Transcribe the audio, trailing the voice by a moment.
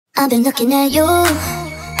I've been looking at you,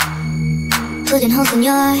 putting holes in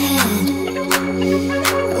your head.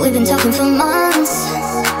 We've been talking for months,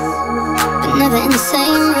 but never in the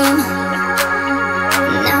same room.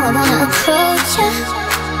 Now I wanna approach you,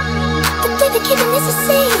 but we've been keeping this a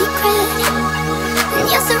secret. And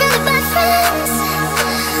you're surrounded by friends,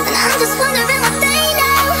 and I'm just wondering what they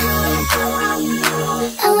know.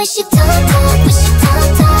 I wish you'd talk, wish you'd talk,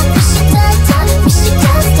 wish you'd talk, wish you'd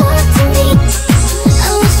just talk to me.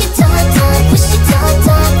 I wish you'd talk, wish you'd talk,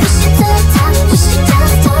 wish you'd talk, wish you'd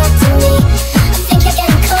just talk to me. I think you're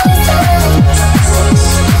getting closer,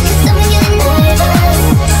 'cause I'm getting nervous.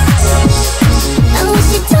 I wish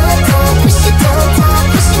you'd talk, wish you'd talk,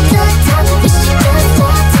 wish you'd talk, wish you'd just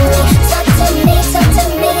talk to me. Talk to me, talk to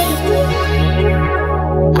me.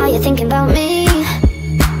 Are you thinking about me?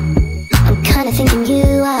 I'm kinda thinking you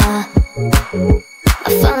are. I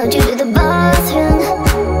followed you to the bathroom,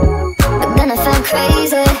 but then I felt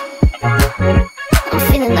crazy. I'm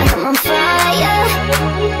feeling like I'm on fire,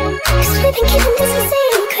 'cause we've been keeping this a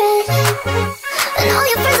secret. And all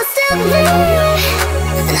your friends are still there,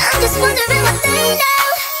 and I'm just wondering what they know.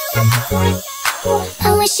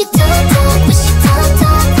 I wish you'd talk, wish you'd talk,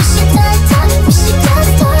 wish you'd talk, wish you'd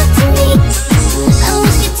just talk to me. I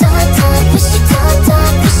wish you'd talk, wish you'd talk,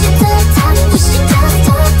 wish you'd talk, wish you'd just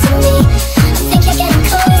talk to me. I think you're getting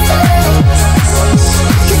closer,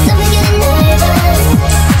 'cause I'm getting nervous.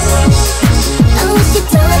 I wish you'd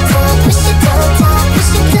talk, wish you'd talk,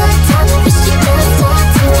 wish you'd talk, wish you'd just talk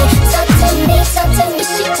to me. Talk to me, talk to me,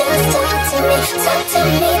 wish you'd just talk to me. Talk to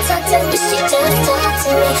me, talk to me, wish you'd just talk to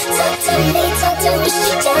me. Talk to me, talk to me, wish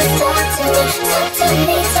you'd just talk to me. Talk to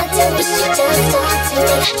me, talk to me, wish you'd just talk to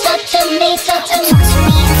me.